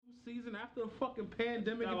season after the fucking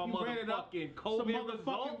pandemic. Got If you ran it up, motherfucking COVID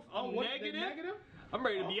results. I'm negative. I'm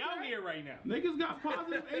ready to be out here right now. Niggas got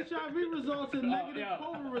positive HIV results and negative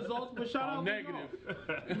COVID results, but shout out negative.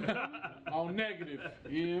 On negative.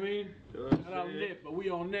 You know what I mean? Not on lit, but we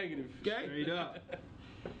on negative. Okay? Straight up.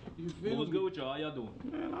 You feel What's me? good with y'all? How y'all doing?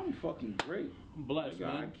 Man, I'm fucking great. I'm blessed, man.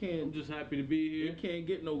 I can't. I'm just happy to be here. It can't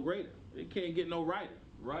get no greater. It can't get no righter.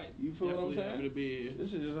 Right. You feel Definitely what I'm happy saying? to be here.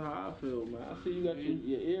 This is just how I feel, man. I see you got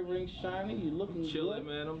your earrings shiny. You looking Chilling,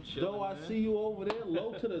 good. man. I'm chilling. Though I see you over there,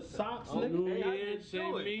 low to the socks, nigga. New Hey, how Year, you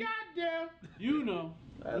same doing? me. Goddamn. You know.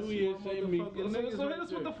 That's New Year, my same me. motherfucking So niggas hit right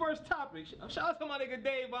us with there. the first topic. Shout out to my nigga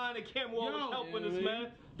Dave behind the camera always Yo, helping yeah, us, man. man.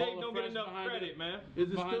 Dave Hall of don't get Fresh enough behind credit, it. man. Is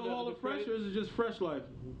it Behind still the Hall of Fresh credit? or is it just Fresh Life?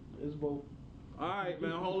 It's both. Alright,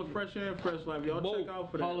 man. Hall of Fresh and Fresh Life. Y'all Both. check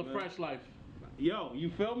out for that. Hall of man. Fresh Life. Yo, you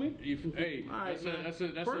feel me? Hey, Alright, that's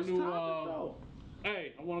man. a First new. topic, though.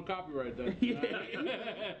 Hey, I want to copyright that.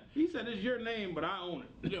 Yeah. He said it's your name, but I own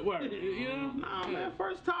it. Yeah, word. You know? Nah, man.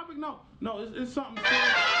 First topic, no, it's something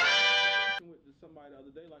serious. With somebody the other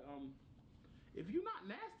day, like if you're not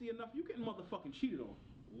nasty enough, you getting motherfucking cheated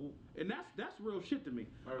on, and that's real shit to me.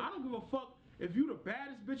 Right. I don't give a fuck if you the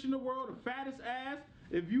baddest bitch in the world, the fattest ass,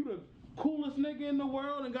 if you the coolest nigga in the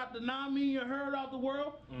world and got the your herd out the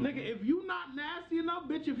world, nigga. If you not nasty enough,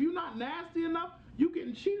 bitch, if you not nasty enough, you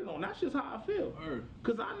getting cheated on. That's just how I feel.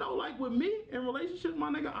 Cause I know, like with me in relationships, my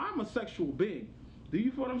nigga, I'm a sexual being. Do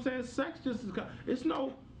you feel what I'm saying? Sex just is. It's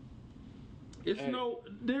no. It's Hey. no.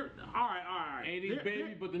 There. All right. 80s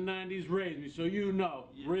baby, but the 90s raised me, so you know,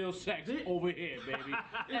 real sex over here, baby.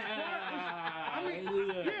 I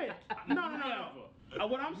mean, yeah. No.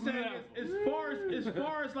 What I'm saying is, as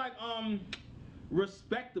far as like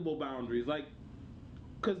respectable boundaries, like.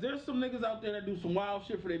 Cause there's some niggas out there that do some wild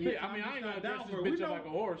shit for their bitch. Yeah, I mean, I ain't gonna down dress this for it. bitch up like a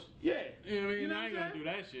horse. Yeah. You know what I mean? You know I ain't what I'm gonna do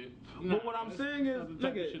that shit. But what I'm saying is, that's the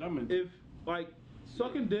type of shit I'm nigga, into. if like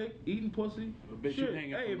sucking dick, eating pussy, A bitch you shit.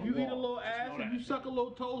 hanging Hey, from if the you eat a wall, little just ass, know if you that. suck a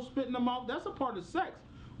little toe, spit in the mouth, that's a part of sex.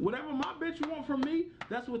 Whatever my bitch want from me,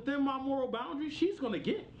 that's within my moral boundaries, she's gonna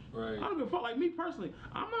get. Right. I don't give a fuck. Like me personally,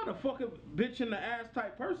 I'm not a fucking bitch in the ass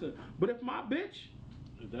type person. But if my bitch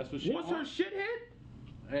If that's what she wants her wants, shit hit,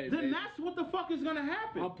 hey, then baby, that's what the fuck is gonna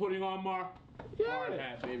happen. I'm putting on my hard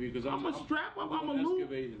hat, baby, because I'm a strap up. I'm a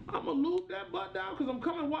lube that butt down because I'm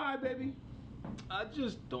coming wide, baby. I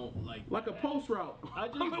just don't like Like a post route. I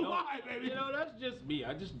just coming don't. wide, baby. You know, that's just me.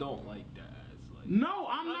 I just don't like that. It's like, No,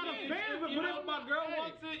 I'm not a fan of it. You But know, if my girl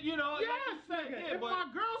wants it, you know. yes, like you nigga. said, If but my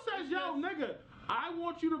girl says, it's "Yo, just- nigga, I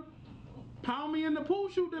want you to pound me in the pool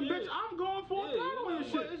shoot," then Yeah. bitch, I'm going for a Yeah, throttle you and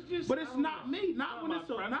know, shit. but it's just- But I it's don't not know. me. Not Not when my it's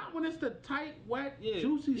a, preference. not when it's the tight, wet, Yeah,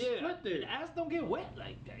 juicy yeah. split The there. ass don't get wet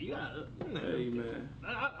like that. You gotta. Hey man.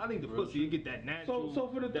 I think the pussy you get that natural. So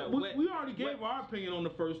for the that we, wet, we already gave wet- our opinion on the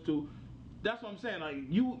first two. That's what I'm saying. Like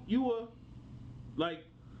you were like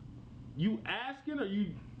you asking or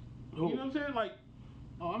you know what I'm saying? Like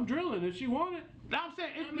Oh, I'm drilling if she want it. now I'm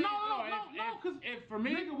saying I mean, no, because if for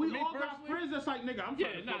me, nigga, we for me all got personally- friends that's like nigga. I'm Yeah,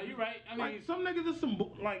 trying to nah, fuck you're you. right. I Like mean, some niggas is some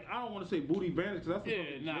like I don't want to say booty bandits because that's a yeah,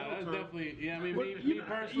 fucking nah, jail that's term. definitely. Yeah, I mean, But me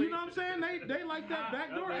personally. you know what I'm saying? They like that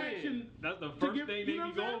backdoor that's- action. That's the to first give- thing you they know be what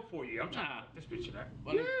I'm going saying? for you. I'm trying Nah. to this bitch that.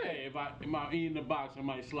 But Yeah. hey, if I'm eating the box, I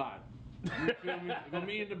might slide. You feel me? If I'm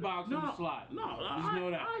eating the box, I'm slide. No, Just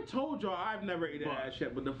know that. I told y'all I've never eaten But- ass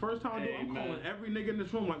yet, but the first time I do, Hey, I'm man. calling every nigga in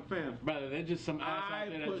this room like fam. Brother, there's just some ass out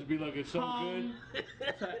there that put just be looking so tongue good.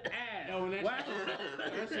 to ass. Yo, when there's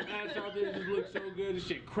some ass out there that just looks so good. This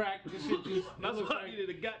shit cracked. This shit just. It That's looks why I like, needed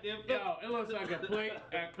a goddamn. yo, it looks like a plate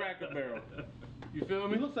at Cracker Barrel. You feel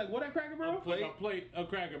me? It looks like what at Cracker Barrel? Like a plate of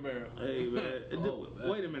Cracker Barrel. Hey man, man.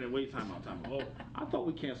 wait a minute, time out. I thought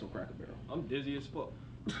we canceled Cracker Barrel. I'm dizzy as fuck.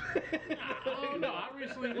 Oh no, I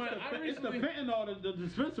recently went. It's the fentanyl the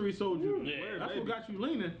dispensary sold you. Yeah, That's maybe. what got you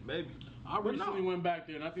leaning. Maybe. I recently went back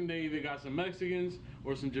there, and I think they either got some Mexicans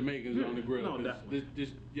or some Jamaicans Yeah, on the grill. no, 'Cause definitely.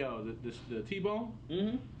 the T-bone,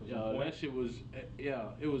 yo, that shit was,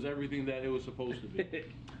 it was everything that it was supposed to be.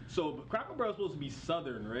 So Cracker Barrel's supposed to be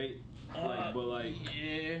southern, right? But like,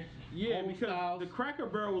 yeah, Yeah, home because styles. the Cracker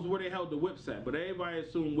Barrel was where they held the whips at, but everybody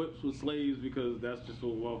assumed whips was slaves because that's just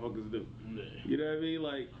what motherfuckers do. Yeah. You know what I mean?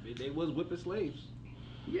 Like, they was whipping slaves.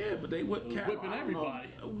 yeah, but they whipped cattle. whipping I don't know.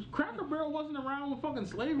 everybody. Cracker Barrel wasn't around when fucking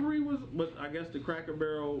slavery was, but I guess the Cracker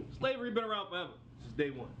Barrel. Slavery been around forever since day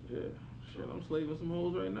one. Yeah, shit, I'm slaving some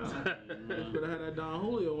hoes right now. Better have that Don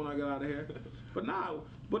Julio when I get out of here. But nah,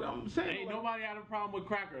 but I'm saying Ain't like, nobody had a problem with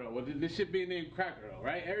Cracker though. With this shit being named Cracker though,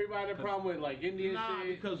 right? Everybody had a problem with like Indian nah,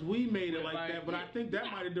 shit. because we made it like Like, that. But I think that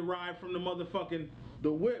nah. might have derived from the motherfucking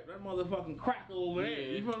the whip, that motherfucking cracker over there.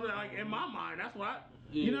 Yeah. You feel me? Like in my mind, that's what I.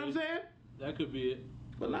 You know what I'm saying? That could be it.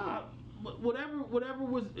 But nah,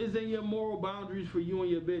 whatever is in your moral boundaries for you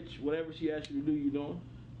and your bitch, whatever she asks you to do, you doing.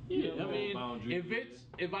 Yeah, I mean,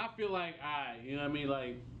 if I feel like you know what I mean,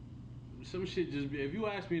 like some shit just if you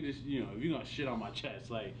ask me this, you know, if you're gonna shit on my chest,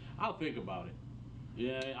 like I'll think about it.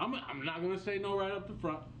 Yeah, I'm not gonna say no right up the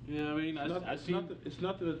front. You know what I mean? It's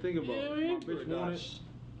nothing to think about. Yeah, I mean, my bitch wanted.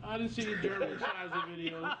 I didn't see the German Shizer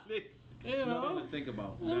videos. You know, Nothing to think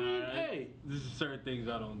about. I mean, hey, There's certain things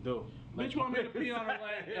I don't do. bitch want me to pee on her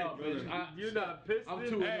lap? Yo, bitch, You're not pissed. I'm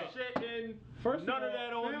too enough. Shitting. First None of of all,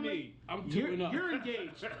 that on family, me. I'm too enough. You're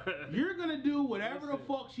engaged. You're gonna do whatever the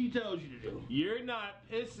fuck she tells you to do. You're not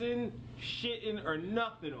pissing, shitting, or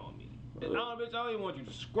nothing on me. And bitch, I don't even want you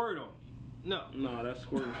to squirt on me. No. No, that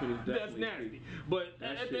squirting shit is definitely That's nasty. creepy. But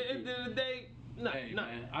That at shit the end of the day, no. Hey,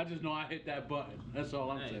 man, I just know I hit that button. That's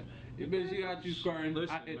all I'm Hey, saying. man. If bitch, you got you squirting,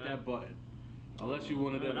 Listen, I hit man. that button. Unless you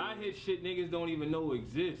one of them. But I hit shit niggas don't even know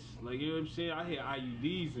exists. Like, you know what I'm saying? I hit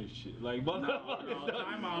IUDs and shit. Like, motherfuckers.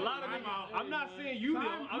 time out, A lot of time niggas. out. I'm not saying you Time-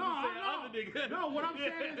 know. I'm no, just saying I know. other niggas. No, what I'm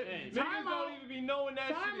saying is, niggas time out. don't even be knowing that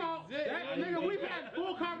Time shit out. exists. That nigga, we've had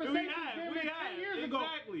full conversations damn near 10 years ago.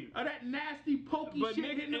 Exactly. Of that nasty pokey But shit.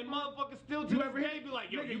 niggas hitting and the- motherfuckers still to You this ever day hit- be like,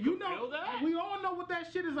 yo, nigga, you you can know, feel that? we all know what that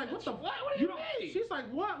shit is like. What the fuck? What do you mean? She's like,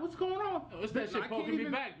 what? What's going on? What's that Bitch, shit I poking can't me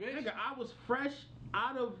even- back, bitch? Nigga, I was fresh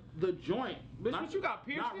out of the joint. Bitch, what you got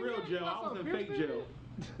pierced Not in real here? You jail. got I was in something fake pierced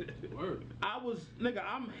in jail. Word. I was, nigga,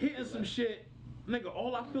 I'm hitting some shit. Nigga,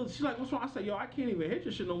 all I feel, she's like, what's wrong? I say, yo, I can't even hit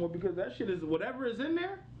your shit no more because that shit is, whatever is in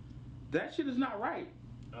there, that shit is not right.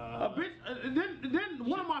 A bitch, then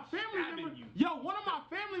one of my family stabbing members, you. one of my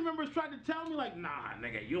family members tried to tell me like, nah,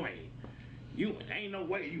 nigga, you ain't no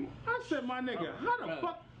way you. I said, my nigga, how the Right.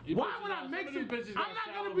 fuck? You Why bitches would I got- make some some? of them bitches I'm got not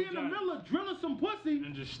gonna shallow be in the vaginas. middle of drilling some pussy.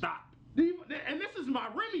 And just stop. And this is my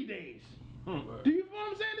Remy days. Do you feel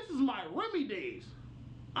what I'm saying? This is my Remy days.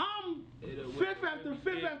 I'm fifth after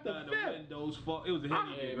fifth after fifth. Windows fall. It was a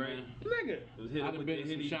Henny Hey, day, right? man. Nigga, It was hit I'd up have with been the in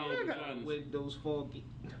some Henny shallow day. vaginas. Windows foggy.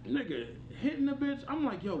 nigga, hitting the bitch. I'm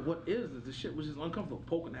like, yo, what is this? The shit was just uncomfortable.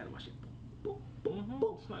 Poking at my shit. Boop, boop,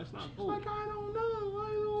 boop. It's not She's cool. like, I don't know.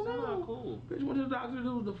 It's not cool. Bitch, what the doctor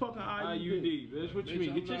do with the fucking IUD? IUD, bitch. What you Bitch, mean?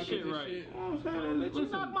 I'm Get your not shit gonna right. shit. You know what I'm saying? Bitch, you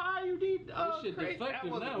Listen, knocked my IUD. This shit crazy. defective That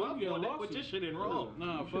wasn't now. my We get a fault. They lawsuit. put your shit in wrong.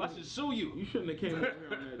 Nah, I should sue you. you shouldn't have came over here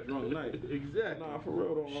on that drunk night. Exactly. Nah, for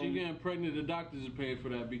real though. She getting pregnant, the doctors are paying for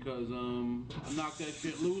that because I knocked that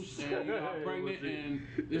shit loose and you got pregnant and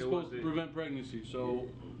it's supposed to prevent pregnancy. So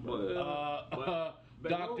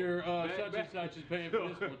Doctor such and such is paying for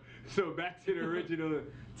this one. So back to the original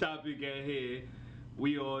topic at hand.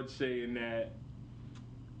 We all saying that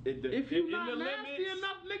If you not in the nasty limits,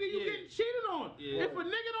 enough, nigga, you yeah. getting cheated on. Yeah. If a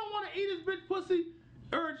nigga don't want to eat his bitch pussy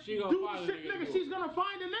or She do gonna the find a shit, nigga to nigga, do she's it. gonna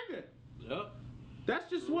find a nigga. Yep. That's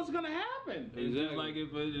just what's gonna happen. It's just like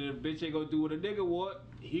if a bitch ain't gonna do what a nigga want,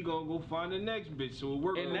 he gonna go find the next bitch. So it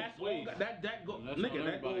works And both that's all. ways. That go, That's nigga. on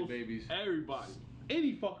That everybody, goes babies. Everybody.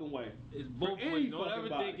 any fucking way. It's both any ways. Don't fucking ever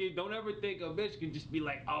body. think it. Don't ever think a bitch can just be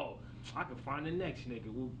like, oh, I can find the next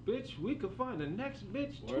nigga. Well, bitch, we can find the next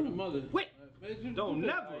bitch Word too. of mother. Wait. Man, Don't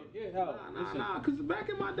never. Yeah, Nah. Cause back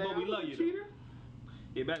in my day, But we I was love a you, though. cheater.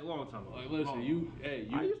 Yeah, back a long time ago. Like, listen, you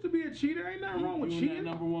I used to be a cheater. Ain't nothing wrong with you in that cheating.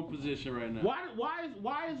 number one position right now.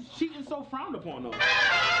 Why is cheating so frowned upon though?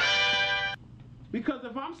 Because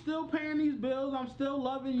if I'm still paying these bills, I'm still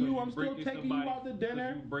loving you, I'm still taking you out to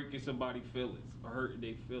dinner. You breaking somebody's feelings or hurting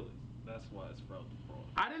their feelings. That's why it's frowned upon.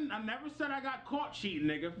 I never said I got caught cheating,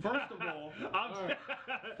 nigga. First of all.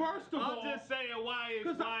 First of all. I'm just saying why it's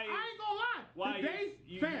Because I ain't gonna lie. why The it's- days,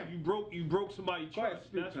 you, fam. you broke somebody's Go ahead, trust.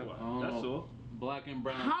 speak That's to me. why. I don't That's know. all. Black and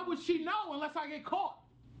brown. How would she know unless I get caught?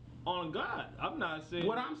 On God, I'm not saying.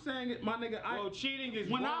 What I'm saying is, my nigga, well, cheating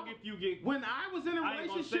is when wrong I- if you get. when I was in a I ain't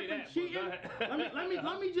gonna say relationship and that, but cheating, go ahead.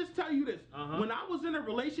 let me just tell you this. Uh-huh. When I was in a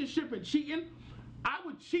relationship and cheating, I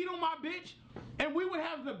would cheat on my bitch, and we would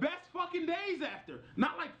have the best fucking days after.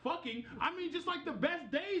 Not like fucking, I mean just like the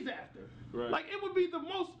best days after. Right. Like it would be the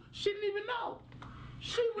most. She didn't even know.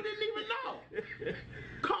 She didn't even know.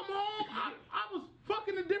 Come home, I was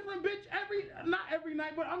fucking a different bitch not every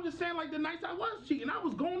night, but I'm just saying like the nights I was cheating, I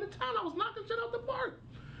was going to town, I was knocking shit out the park.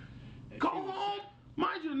 Go home.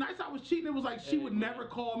 Mind you, the nights I was cheating, it was like she would never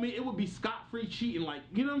call me. It would be scot-free cheating, like,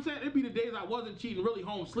 you know what I'm saying? It'd be the days I wasn't cheating, really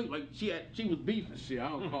home sleep, like she was beefing. See, I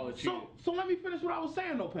don't call it cheating. So let me finish what I was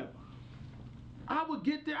saying though, Pimp. I would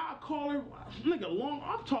get there, I'd call her, nigga,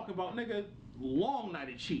 I'm talking about, nigga, long night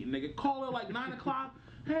of cheating, nigga. Call her like 9 o'clock.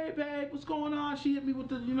 Hey, babe, what's going on? She hit me with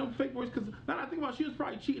the, fake voice, because now that I think about it, she was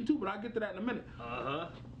probably cheating too, but I'll get to that in a minute. Uh-huh.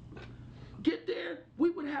 Get there, we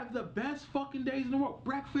would have the best fucking days in the world.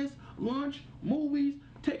 Breakfast, lunch, movies,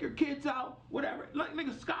 take her kids out, whatever, like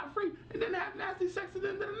nigga scot free, and then have nasty sex at the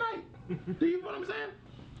end of the night. Do you know what I'm saying?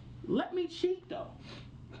 Let me cheat though.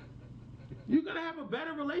 You're gonna have a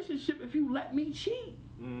better relationship if you let me cheat.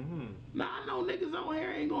 Now I know niggas on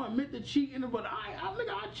here ain't gonna admit to cheating, but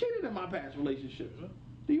I cheated in my past relationships.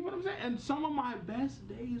 Do you know what I'm saying? And some of my best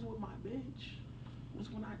days with my bitch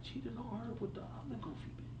was when I cheated on her with the other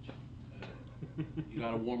goofy bitch. You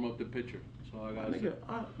gotta warm up the pitcher. That's all I gotta say.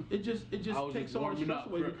 It just takes all the stress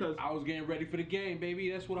away because I was getting ready for the game,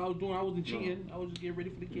 baby. That's what I was doing. I wasn't cheating. I was just getting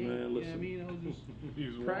ready for the game. Man, you know what I listen. mean? I was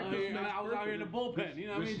just practice. I was out here in the bullpen. You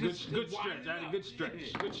know what I mean? Good Just stretch. I had a good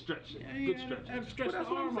stretch. Good stretch. Good stretch. Stretch But that's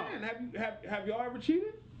the what I'm arm out. saying. Have y'all ever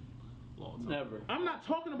cheated? Never. I'm not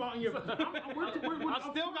talking about in your. I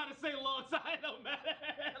still gotta say long time, no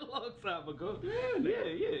matter. Long time ago. Yeah.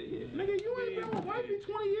 Nigga, you ain't been with wifey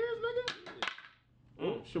 20 years, nigga.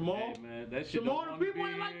 Shamal. Hey, man, that shit. Shamal, the people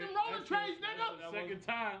ain't like them roller trades, nigga. Second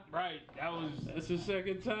time. Right. That's the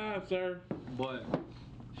second time, sir. But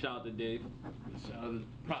shout out to Dave. Shout out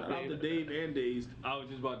Shout out to Dave and Dazed. I was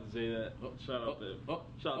just about to say that. Shout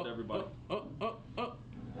out to everybody.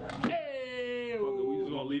 Hey! Fuck it, we just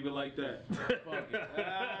gonna leave it like that.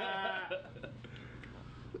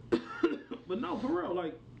 But no, for real,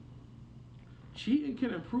 like cheating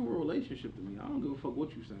can improve a relationship to me. I don't give a fuck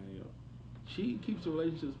what you saying, yo. Cheating keeps the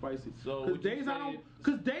relationship spicy. So Cause days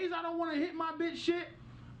I don't want to hit my bitch shit,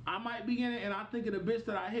 I might be in it and I think of the bitch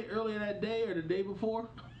that I hit earlier that day or the day before.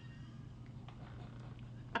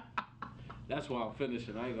 That's why I'm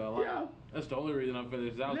finishing. I ain't gonna lie. Yeah. That's the only reason I'm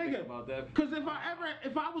finished. I was thinking about that. Cause if I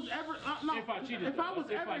was ever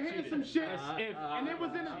hitting some shit, and it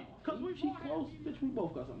was in a, cause we cheat close, bitch, we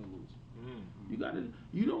both got something to lose.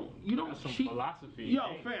 You don't That's some cheat. philosophy.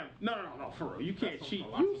 Yo, fam, no, for real. You can't cheat.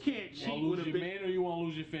 You can't cheat with a your bitch. man or you want to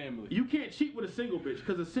lose your family. You can't cheat with a single bitch,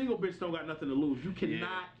 cause a single bitch don't got nothing to lose. You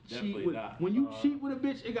cannot cheat definitely with. not. When you cheat with a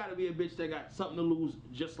bitch, it gotta be a bitch that got something to lose,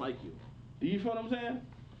 just like you. Do you feel what I'm saying?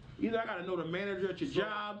 Either I gotta know the manager at your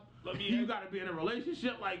job. You gotta be in a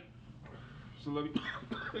relationship like. So let me.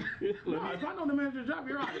 Nah, if I know the manager's job,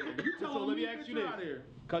 you're out here. You tell So him let me bitch, ask you you're this. out here.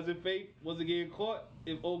 Cousin Faith wasn't getting caught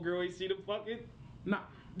if old girl ain't see them fucking. Nah.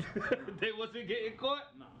 They wasn't getting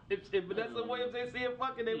caught. Nah. If Vanessa Williams ain't see him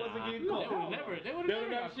fucking, they wasn't getting They caught. would never.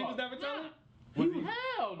 She was never telling.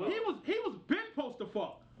 Hell no. He was been supposed to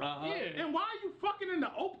fuck. Yeah. And why are you fucking in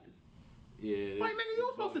the open? Yeah. Like nigga, you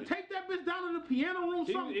was supposed to take that bitch down to the piano room,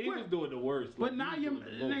 something He quick. was doing the worst. But now you,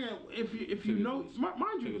 nigga, if you know,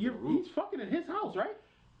 mind you, he's fucking in his house, right?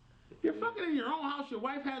 You're fucking in your own house. Your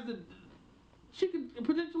wife has she could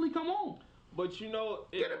potentially come home. But you know,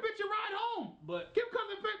 Get a bitch a ride home. But Give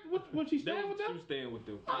cousin bitch when she staying with she them. was staying with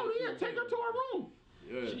them. Oh yeah, take her to her room.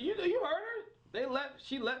 Yeah. You heard her.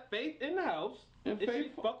 She left Faith in the house And and Faith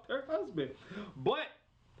she fucked her husband. But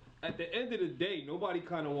at the end of the day, nobody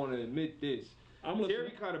kind of want to admit this.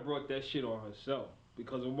 Terry kind of brought that shit on herself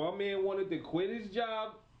because when my man wanted to quit his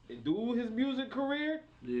job and do his music career,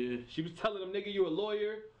 she was telling him, "Nigga, you a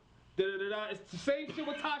lawyer." It's the same shit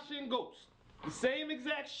with Tasha and Ghost. The same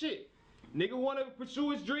exact shit. Nigga want to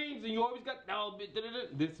pursue his dreams and you always got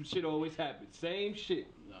then some shit always happens. Same shit.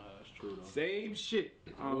 Nah, that's true though. Same shit.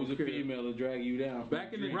 Always a female to drag you down.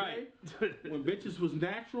 Back in the day, when bitches was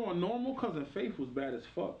natural and normal, cousin Faith was bad as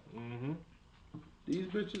fuck. These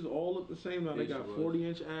bitches all look the same now. They got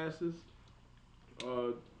 40-inch asses,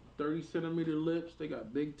 30-centimeter lips. They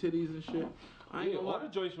got big titties and shit. I ain't gonna all lie.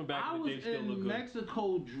 the joints from back in the day still look I was in good.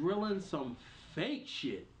 Mexico drilling some fake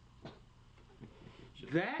shit.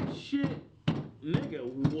 That shit, nigga,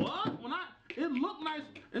 what? It looked nice,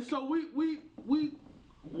 and so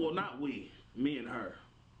well, not we, me and her.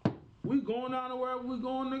 We going down to wherever we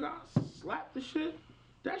going, nigga. I slap the shit.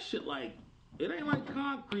 That shit like, it ain't like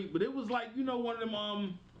concrete, but it was like, you know, one of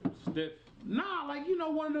them Stiff. Nah, like you know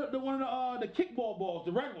one of the kickball balls,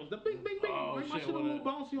 the red ones, the bing bing bing. Oh, Make my shit, shit a little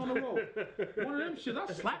bouncy on the road. One of them shits,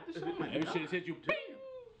 I slapped the shit. I'm like, Them God. shit hit you.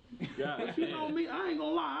 Bing! But you know me, I ain't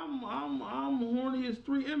gonna lie, I'm horny as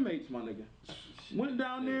 3 inmates, my nigga. Went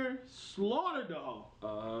down there, slaughtered the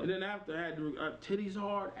hoe. And then after I had to, titties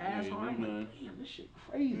hard, ass hard. I'm like, damn, this shit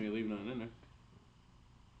crazy. You ain't leave nothing in there.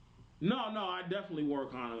 No, I definitely wore a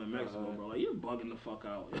condom in Mexico, bro. Like, you're bugging the fuck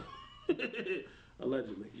out.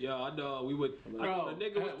 Allegedly. Yeah, I know. We would. I know the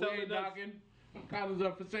nigga was telling us. Condoms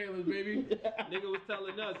up for sailors, baby. Nigga was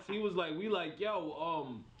telling us. He was like, we like,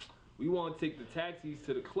 yo, we want to take the taxis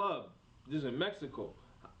to the club. This is in Mexico.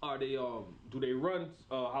 Are they do they run?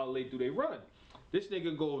 How late do they run? This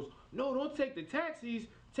nigga goes, no, don't take the taxis.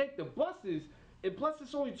 Take the buses. And plus,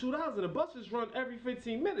 it's only $2. And the buses run every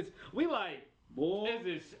 15 minutes. We like, boy, is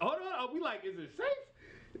it? Hold on. We like, is it safe?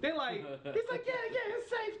 They like, he's like, yeah, it's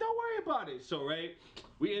safe. Don't worry about it. So right,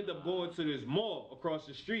 we end up going to this mall across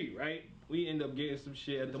the street. Right, we end up getting some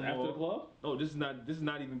shit at the mall. After the club? No, this is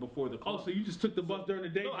not even before the club. Oh, so you just took the bus during the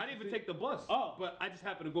day? No, I didn't even take the bus. Oh. But I just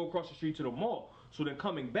happened to go across the street to the mall. So then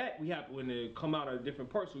coming back, we happened to come out at a different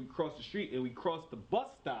part. So we crossed the street and we crossed the bus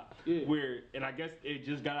stop. Yeah. And I guess it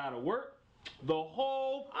just got out of work. The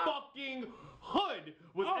whole fucking hood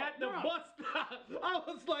was at the bus stop. I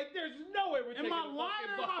was like, there's no way we're taking Am I a lying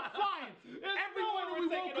fucking or am I bus. flying? Everyone Everyone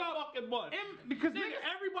we woke up fucking bus. because Nigga,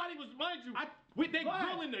 niggas, everybody was, mind you, they Go ahead.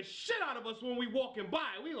 grilling the shit out of us when we walking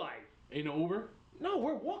by. We like, Ain't no Uber? no,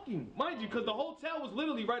 we're walking, mind you, because the hotel was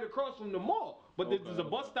literally right across from the mall. But there's a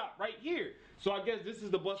bus stop right here. So I guess this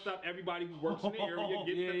is the bus stop everybody who works in the area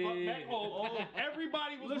gets the fuck back home.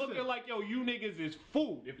 Everybody was looking like, yo, you niggas is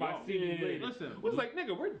food if I see you later. Listen, it was like,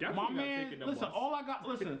 nigga, we're definitely my not man, taking the listen, bus. all I got,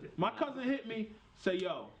 listen, my cousin hit me, say,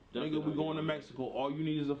 yo, nigga, we going to Mexico. All you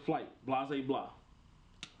need is a flight, blase blah.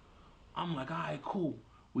 I'm like, all right, cool.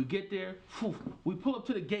 We get there, we pull up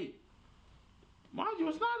to the gate. Mind you,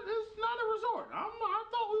 it's not a resort. I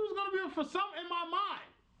thought we was gonna be for some in my mind.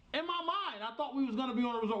 In my mind, I thought we was gonna be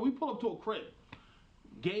on a resort. We pull up to a crib.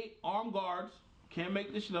 Gate, armed guards, can't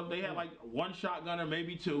make this shit up. They had like one shotgun or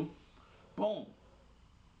maybe two. Boom.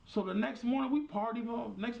 So the next morning we party.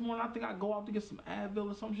 Next morning I think I go out to get some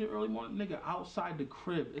Advil or some shit early morning. Nigga, outside the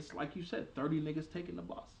crib, it's like you said, 30 niggas taking the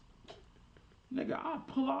bus. Nigga, I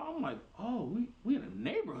pull out. I'm like, oh, we in a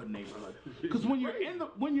neighborhood. Because when you're in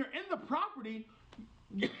the property,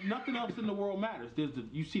 nothing else in the world matters.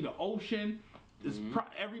 You see the ocean.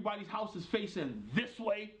 Everybody's house is facing this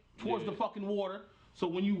way towards the fucking water. So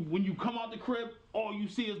when you come out the crib, all you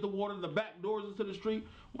see is the water. The back doors into the street.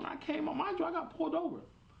 When I came out, mind you, I got pulled over.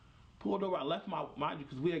 I left mind you,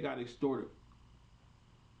 because we had got extorted.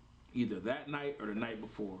 Either that night or the night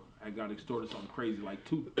before, I got extorted something crazy, like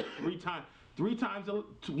 3 times. 3 times,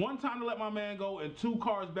 1 time to let my man go, and 2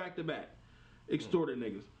 cars back to back, extorted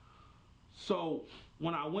niggas. So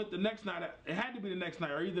when I went the next night, it had to be the next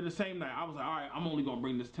night or either the same night. I was like, all right, I'm only gonna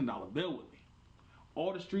bring this $10 bill with me.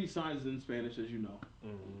 All the street signs is in Spanish, as you know.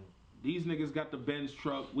 Mm-hmm. These niggas got the Benz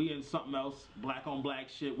truck. We in something else, black on black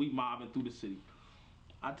shit. We mobbing through the city.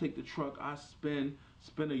 I take the truck, I spin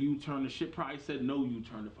a U-turn. The shit probably said no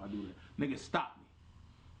U-turn if I do that. Nigga, stop me.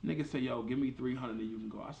 Nigga say, yo, give me 300 and you can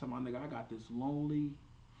go. I said, my nigga, I got this lonely,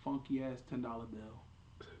 funky ass $10 bill.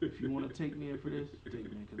 If you want to take me in for this, take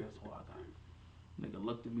me in, because that's all I got. Nigga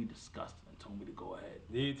looked at me disgusted and told me to go ahead.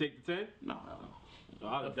 You didn't take the 10? No, hell no.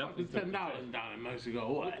 I definitely $10 down in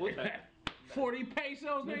Mexico. What? 40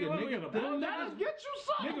 pesos, nigga. That'll get you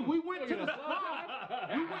something. Nigga, we went to the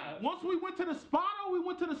spa. Once we went to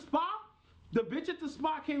the spa, the bitch at the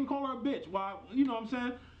spa came and called her a bitch. Well, you know what I'm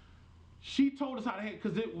saying? She told us how to hit,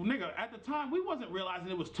 because nigga, at the time, we wasn't realizing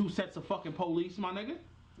it was 2 sets of fucking police, my nigga.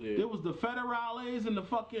 Yeah. There was the federales and the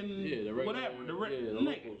fucking, the regular, whatever. The nigga.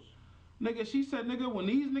 Locals. Nigga, she said, nigga, when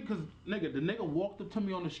these niggas, nigga, the nigga walked up to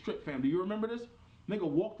me on the strip, fam. Do you remember this? Nigga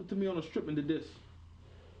walked up to me on the strip and did this.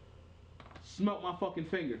 Smelt my fucking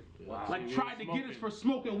finger. Wow. Like tried to get us for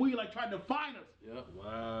smoking weed, like tried to find us. Yep.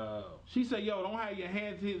 Wow. She said, yo, don't have your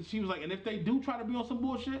hands here. She was like, and if they do try to be on some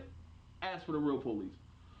bullshit, ask for the real police.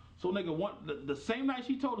 So nigga, the same night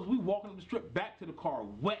she told us, we walking up the strip back to the car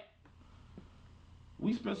wet.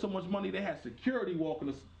 We spent so much money, they had security walking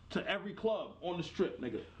us to every club on the strip,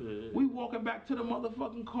 nigga. We walking back to the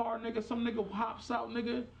motherfucking car, nigga. Some nigga hops out,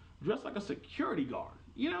 nigga, dressed like a security guard.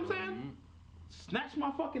 You know what I'm saying? Snatch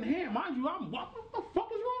my fucking hand. Mind you, what the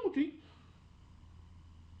fuck is wrong with you?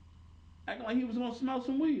 Acting like he was gonna smell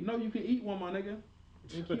some weed. No, you can eat one, my nigga.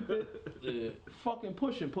 And keep it fucking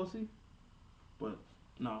pushing, pussy. But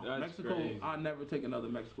no, that's Mexico, crazy. I'll never take another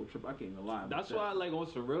Mexico trip. I can't even lie. That's why, like, on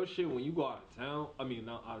some real shit, when you go out of town, I mean,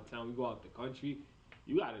 not out of town, we go out the country,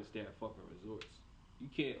 you gotta stay at fucking resorts. You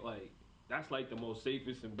can't, like, that's like the most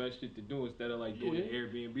safest and best shit to do instead of like doing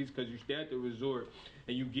Airbnbs, because you stay at the resort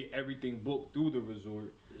and you get everything booked through the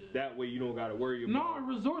resort. That way you don't gotta worry about. No,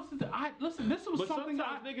 resorts is listen. This was but something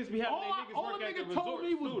sometimes niggas be having niggas all work the at the nigga told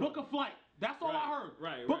me was too, book a flight. That's all I heard.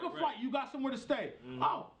 Right. Book a flight. You got somewhere to stay. Mm-hmm.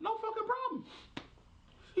 Oh, no fucking problem.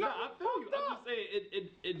 No, I feel you.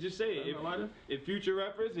 I'm just saying. If future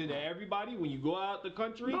reference and everybody, when you go out the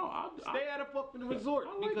country, stay at a fucking resort,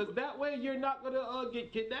 because that way you're not gonna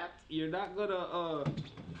get kidnapped. You're not gonna.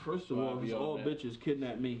 First of all, bitches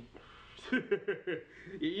kidnap me.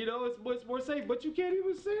 You know, it's more safe, but you can't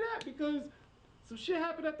even say that because some shit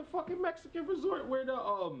happened at the fucking Mexican resort where the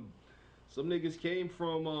some niggas came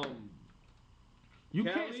from You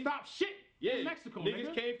Cali. can't stop shit. In Mexico,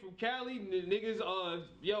 niggas came from Cali. Niggas,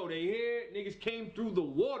 they here. Niggas came through the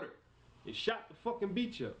water and shot the fucking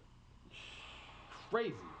beach up.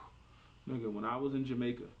 Crazy. Nigga, when I was in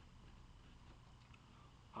Jamaica,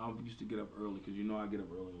 I used to get up early because you know I get up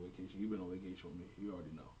early on vacation. You've been on vacation with me. You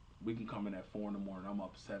already know. We can come in at 4 in the morning. I'm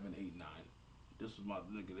up 7, 8, 9. This was my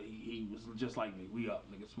nigga. He was just like me. We up,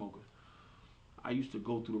 nigga, smoking. I used to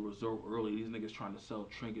go through the resort early. These niggas trying to sell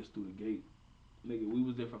trinkets through the gate. Nigga, we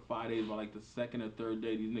was there for 5 days. By like the second or third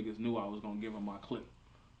day, these niggas knew I was gonna give them my clip.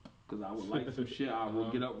 Cause I would light some shit. I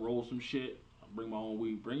would get up, roll some shit. Bring my own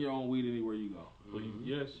weed. Bring your own weed anywhere you go.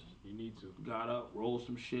 Yes, you need to. Got up, roll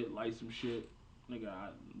some shit, light some shit. Nigga,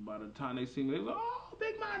 by the time they see me, they was like, "Oh,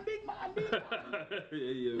 big man, big man, big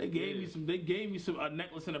man." They gave me some a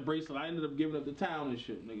necklace and a bracelet. I ended up giving up the town and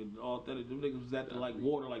shit. Nigga, all that. Them niggas was at the, like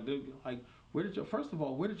water, like where did y'all? First of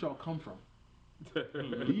all, where did y'all come from?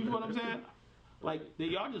 You know what I'm saying? Like,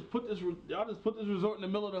 y'all just put this resort in the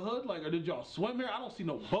middle of the hood? Like, or did y'all swim here? I don't see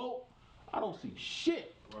no boat. I don't see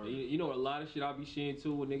shit. You know a lot of shit I be seeing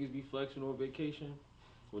too when niggas be flexing on vacation?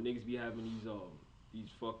 When niggas be having these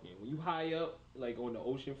fucking, when you high up, like on the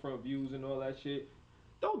oceanfront views and all that shit,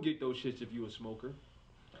 don't get those shits if you a smoker.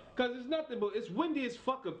 Cause it's nothing but, it's windy as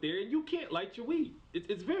fuck up there and you can't light your weed.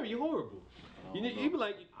 It's very horrible. You be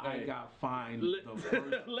like, I got fined the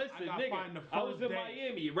first. Listen, nigga, I was in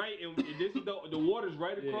Miami, right? And this is the water's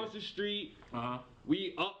right across the street.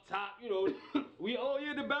 We up top, you know. We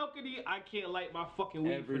in the balcony. I can't light my fucking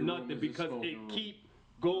weed for nothing because it keep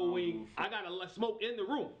going. I gotta smoke in the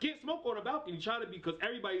room. Can't smoke on the balcony. Trying to because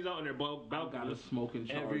everybody's out in their balcony. I gotta smoke in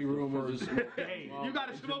charge. Every room is a smoke. You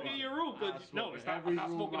gotta smoke in your room because I'm not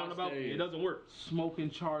smoking on the balcony. It doesn't work. Smoke in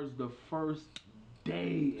charge the first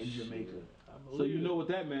day in Jamaica. So you know what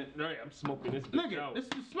that meant. Right, I'm smoking this bitch nigga, out. this is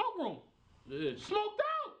the smoke room. Yeah. Smoked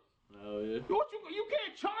out. Oh yeah. You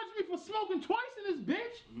can't charge me for smoking twice in this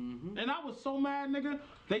bitch. And I was so mad, nigga.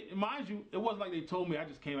 Mind you, it wasn't like they told me. I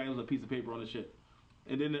just came out. It was a piece of paper on the shit.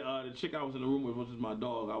 And then the chick I was in the room with, which was my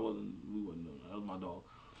dog. We wasn't doing that. That was my dog.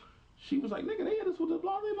 She was like, nigga, they hit us with the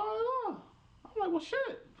blah blah blah. I'm like, well,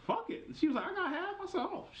 shit, fuck it. And she was like, I got half. I said,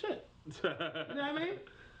 oh shit. You know what I mean?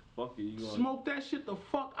 Fuck it. You smoke that shit the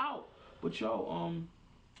fuck out. But yo,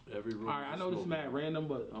 every room. Alright, I know this is mad random,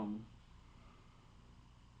 but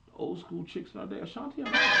old school chicks in our day. Ashanti,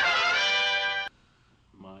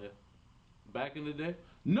 Maya. Back in the day?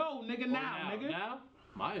 No, nigga, now, nigga. Now?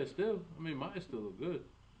 Maya still. I mean, Maya still look good.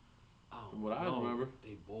 From what I remember.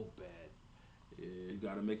 They both bad. Yeah. You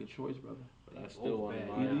gotta make a choice, brother. But I still want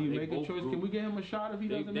Maya. Either you make a choice. Can we get him a shot if he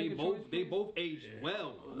doesn't make a choice? They both aged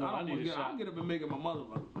well. I'll get up and make it my mother.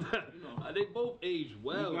 You know. They both aged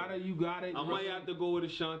well. You got it. I might have to go with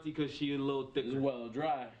Ashanti because she a little thicker. It's well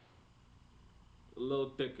dry. A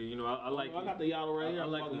little thicker, you know. I like. I got the yellow right here.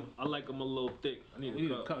 I like them a little thick. I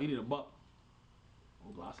need a cup. He need a buck.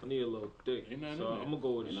 I need a little thick. So I'm gonna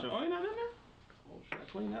go with Ashanti. Oh, ain't not in there? Oh shit!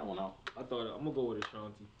 I clean that one out. I'm gonna go with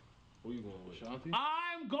Ashanti. Who you going with? Ashanti?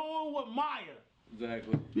 I'm going with Maya.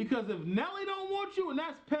 Exactly. Because if Nelly don't want you, and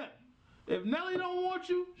that's Pep. If Nelly don't want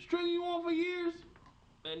you, stringing you on for years.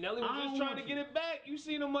 And Nelly was just trying to get it back. You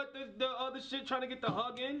seen him with the other shit trying to get the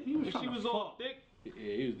hug in? She was all thick.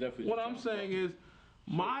 Yeah, he was definitely. What I'm saying is,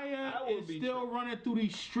 Maya is still running through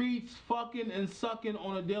these streets, fucking and sucking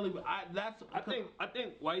on a daily. I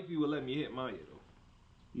think wifey would let me hit Maya though.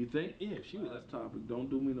 You think? Yeah, she would. That's topic. Don't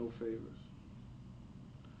do me no favors.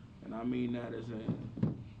 And I mean that as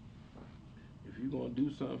in, if you're gonna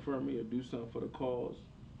do something for me or do something for the cause,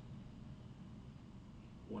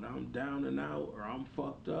 when I'm down and out or I'm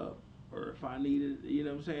fucked up, or if I need it, you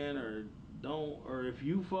know what I'm saying, or if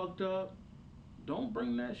you fucked up, don't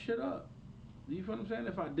bring that shit up. You feel what I'm saying?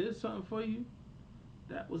 If I did something for you,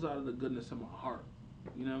 that was out of the goodness of my heart.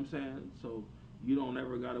 You know what I'm saying? So you don't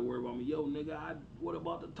ever gotta worry about me. Yo, nigga, what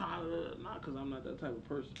about the time? Not because I'm not that type of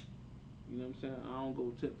person. You know what I'm saying? I don't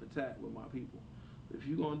go tit for tat with my people. If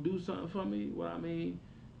you gonna do something for me, what I mean,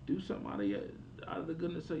 do something out of the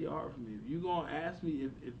goodness of your heart for me. If you gonna ask me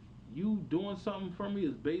if you doing something for me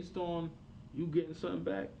is based on you getting something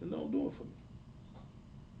back, then don't do it for me.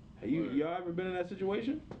 Have y'all ever been in that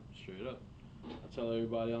situation? Straight up. I tell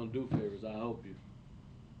everybody I don't do favors, I help you.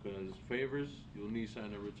 Because favors, you'll need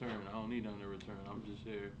something in return. I don't need nothing in return. I'm just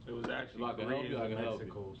here. It was actually I can help you, I can help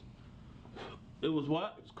you. It was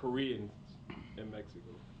what? It was Koreans in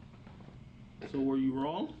Mexico. So were you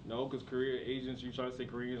wrong? No, because Korean agents, you trying to say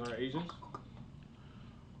Koreans aren't Asians?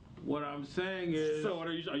 What I'm saying is... So what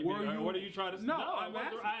are you trying to say? No, I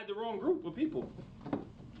had the wrong group of people.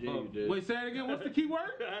 Yeah, you did. Wait, say it again. What's the key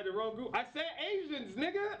word? I had the wrong group. I said Asians,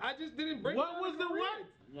 nigga. I just didn't bring What was the what?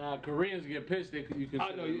 Nah, Koreans get pissed. You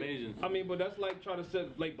consider them Asians. I mean, but that's like trying to say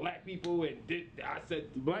like black people and I said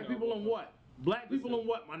black people and what? Black people in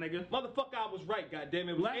what, my nigga? Motherfucker, I was right, goddammit.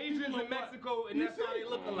 It was Black Asians people in in what? Mexico, and You that's how see? they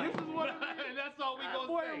look alike. This is what it is. And that's all we gonna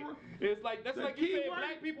boy, say. It's like that's the like you key saying word-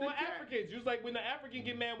 black people the are cat- Africans. Just like when the African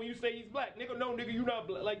get mad when you say he's black, nigga. No, nigga, you not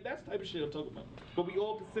black. Like that's the type of shit I'm talking about. But we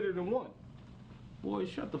all consider them one. Boy,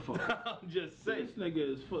 shut the fuck up. I'm just saying. This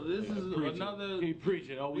nigga is full. This is Preaching. another. He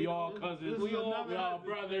preaching. Oh, we all This- cousins. this is We all another-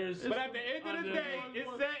 brothers. But at the end of the Under- day, it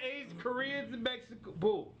said Asian, Koreans, and Mexico.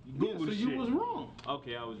 Bull. Google so the you shit. was wrong.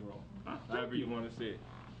 Okay, I was wrong. Thank However you you. want to say it.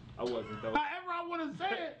 I wasn't though. However I want to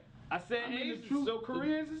say it. I said I mean, the Asians. truth- So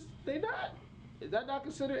Koreans, they not? Is that not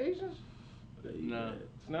considered Asians? Nah.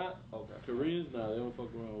 It's not. Okay. Koreans, nah, they don't fuck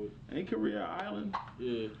around with. Ain't Korea an island?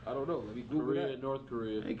 Yeah. I don't know. Let me Google Korea, that. North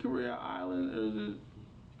Korea. Ain't Korea an island? Or is it?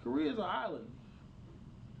 Korea's an island.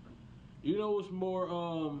 You know what's more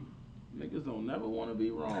Niggas don't never want to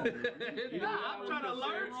be wrong. Nah, I'm trying to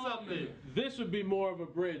learn something. this would be more of a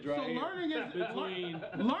bridge, right? So here. learning is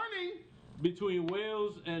learning. between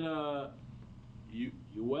Wales and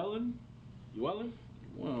Llewellyn?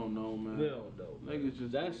 We don't know, man. No. Niggas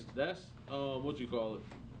just That's what you call it?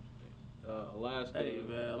 Alaska. Hey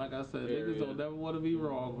man, like I said, area. niggas don't never want to be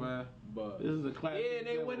wrong, man. But This is a classic. Yeah,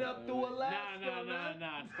 they went up through Alaska.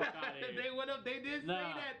 Nah, fuck out of here. They went up. They did say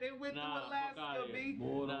Nah, that. They went nah, through fuck Alaska, outta here. B.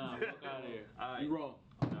 Boy, Nah, fuck out of here. Alright. You wrong.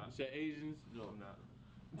 I'm not. You said Asians? No. I'm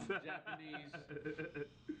not. Japanese?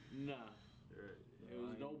 Nah. There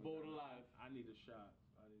was no boat alive. I need a shot.